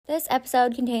This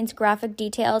episode contains graphic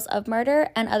details of murder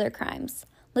and other crimes.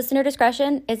 Listener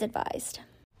discretion is advised.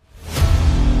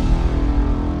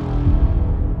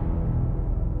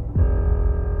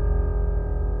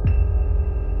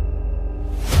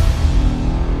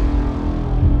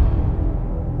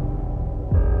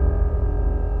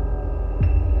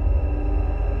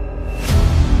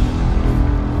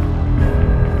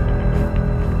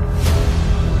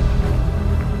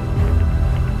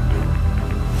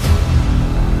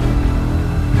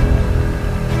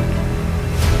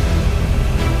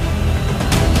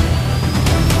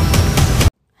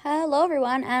 Hello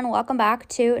everyone and welcome back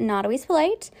to Not Always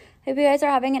Polite. Hope you guys are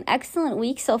having an excellent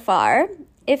week so far.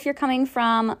 If you're coming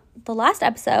from the last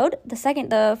episode,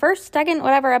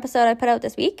 whatever episode I put out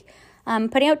this week, I'm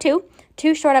putting out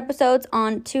two short episodes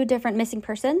on two different missing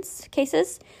persons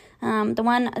cases. The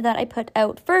one that I put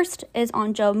out first is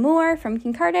on Joe Moore from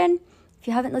Kincardine. If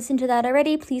you haven't listened to that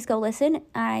already, please go listen.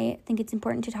 I think it's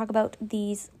important to talk about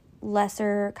these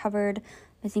lesser covered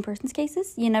missing persons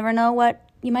cases. You never know what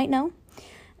you might know.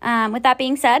 With that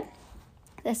being said,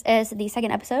 this is the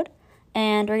second episode,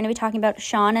 and we're going to be talking about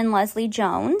Sean and Leslie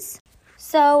Jones.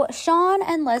 So, Sean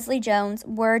and Leslie Jones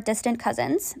were distant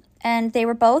cousins, and they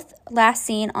were both last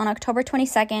seen on October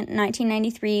 22nd,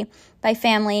 1993, by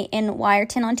family in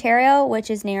Wyerton, Ontario,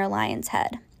 which is near Lion's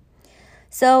Head.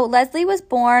 So, Leslie was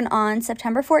born on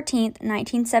September 14th,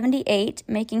 1978,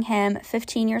 making him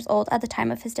 15 years old at the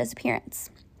time of his disappearance.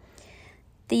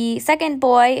 The second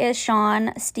boy is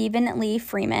Sean Stephen Lee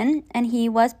Freeman, and he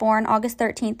was born August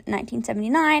 13th,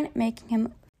 1979, making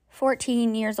him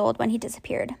 14 years old when he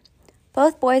disappeared.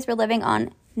 Both boys were living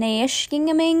on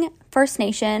Naishkingaming First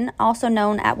Nation, also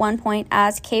known at one point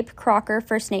as Cape Crocker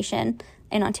First Nation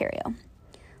in Ontario.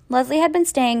 Leslie had been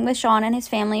staying with Sean and his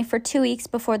family for 2 weeks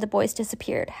before the boys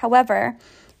disappeared. However,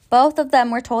 both of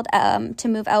them were told to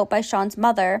move out by Sean's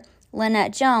mother,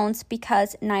 Lynette Jones,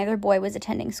 because neither boy was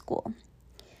attending school.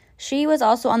 She was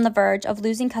also on the verge of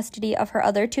losing custody of her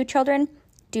other two children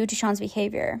due to Sean's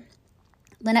behavior.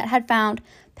 Lynette had found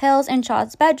pills in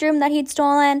Sean's bedroom that he'd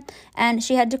stolen, and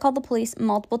she had to call the police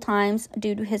multiple times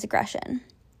due to his aggression.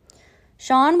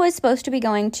 Sean was supposed to be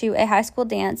going to a high school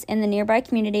dance in the nearby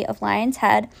community of Lion's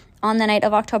Head on the night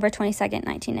of October 22nd,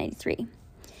 1993.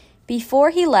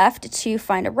 Before he left to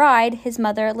find a ride, his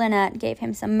mother, Lynette, gave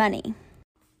him some money.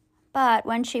 But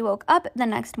when she woke up the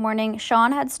next morning,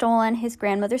 Sean had stolen his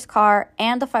grandmother's car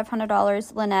and the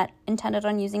 $500 Lynette intended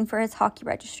on using for his hockey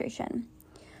registration.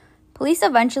 Police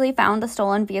eventually found the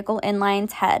stolen vehicle in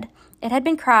Lion's Head. It had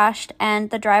been crashed,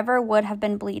 and the driver would have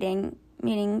been bleeding,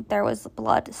 meaning there was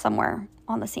blood somewhere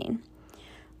on the scene.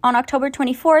 On October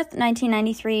 24th,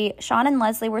 1993, Sean and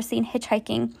Leslie were seen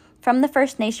hitchhiking from the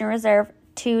First Nation Reserve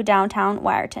to downtown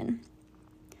Wyerton.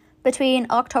 Between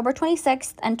October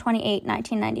 26th and 28th,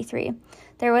 1993,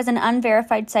 there was an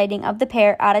unverified sighting of the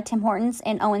pair at a Tim Hortons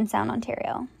in Owen Sound,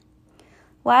 Ontario.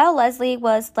 While Leslie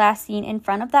was last seen in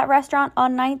front of that restaurant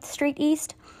on 9th Street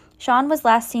East, Sean was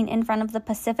last seen in front of the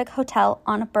Pacific Hotel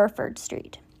on Burford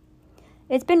Street.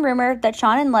 It's been rumored that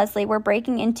Sean and Leslie were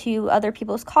breaking into other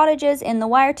people's cottages in the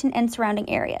Wyerton and surrounding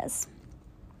areas.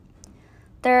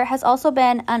 There has also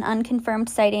been an unconfirmed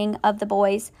sighting of the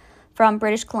boys from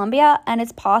British Columbia, and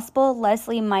it's possible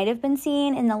Leslie might have been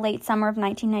seen in the late summer of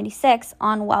 1996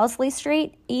 on Wellesley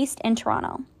Street East in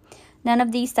Toronto. None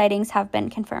of these sightings have been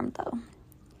confirmed, though.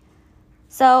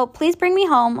 So, Please Bring Me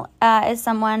Home is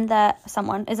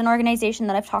an organization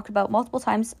that I've talked about multiple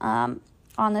times on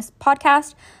this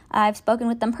podcast. I've spoken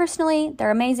with them personally.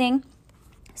 They're amazing.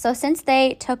 So since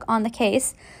they took on the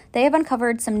case, they have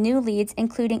uncovered some new leads,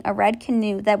 including a red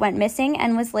canoe that went missing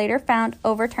and was later found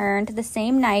overturned the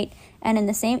same night and in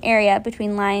the same area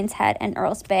between Lion's Head and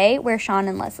Earls Bay, where Sean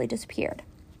and Leslie disappeared.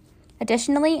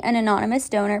 Additionally, an anonymous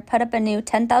donor put up a new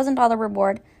 $10,000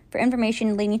 reward for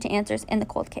information leading to answers in the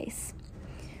cold case.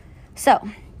 So,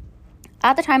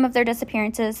 at the time of their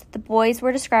disappearances, the boys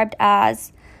were described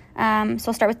as, so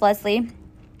I'll start with Leslie.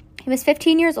 He was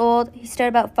 15 years old, he stood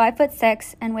about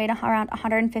 5'6" and weighed around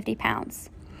 150 pounds.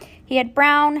 He had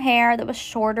brown hair that was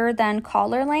shorter than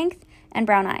collar length and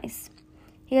brown eyes.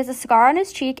 He has a scar on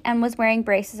his cheek and was wearing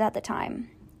braces at the time.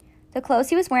 The clothes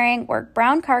he was wearing were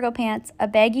brown cargo pants, a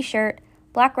baggy shirt,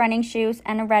 black running shoes,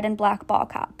 and a red and black ball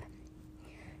cap.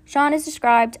 Sean is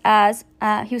described as,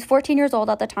 he was 14 years old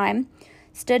at the time,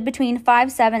 stood between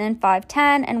 5'7" and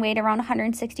 5'10", and weighed around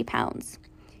 160 pounds.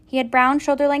 He had brown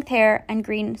shoulder-length hair and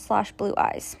green/blue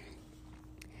eyes.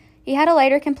 He had a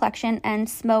lighter complexion and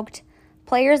smoked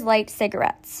Players Light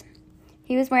cigarettes.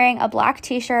 He was wearing a black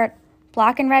t-shirt,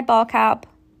 black and red ball cap,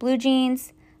 blue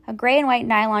jeans, a gray and white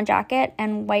nylon jacket,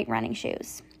 and white running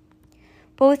shoes.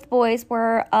 Both boys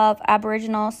were of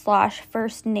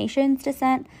Aboriginal/First Nations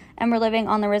descent and were living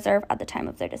on the reserve at the time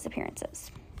of their disappearances.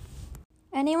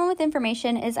 Anyone with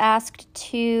information is asked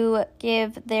to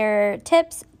give their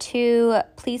tips to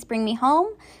Please Bring Me Home.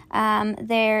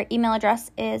 Their email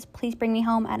address is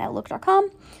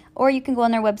pleasebringmehome@outlook.com, or you can go on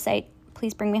their website,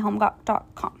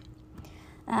 pleasebringmehome.com.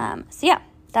 So yeah,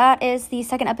 that is the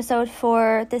second episode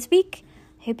for this week.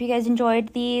 I hope you guys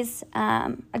enjoyed these.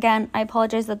 Again, I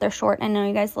apologize that they're short. I know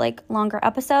you guys like longer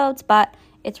episodes, but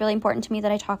it's really important to me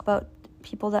that I talk about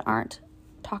people that aren't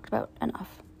talked about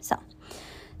enough. So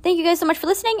thank you guys so much for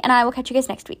listening, and I will catch you guys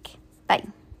next week. Bye.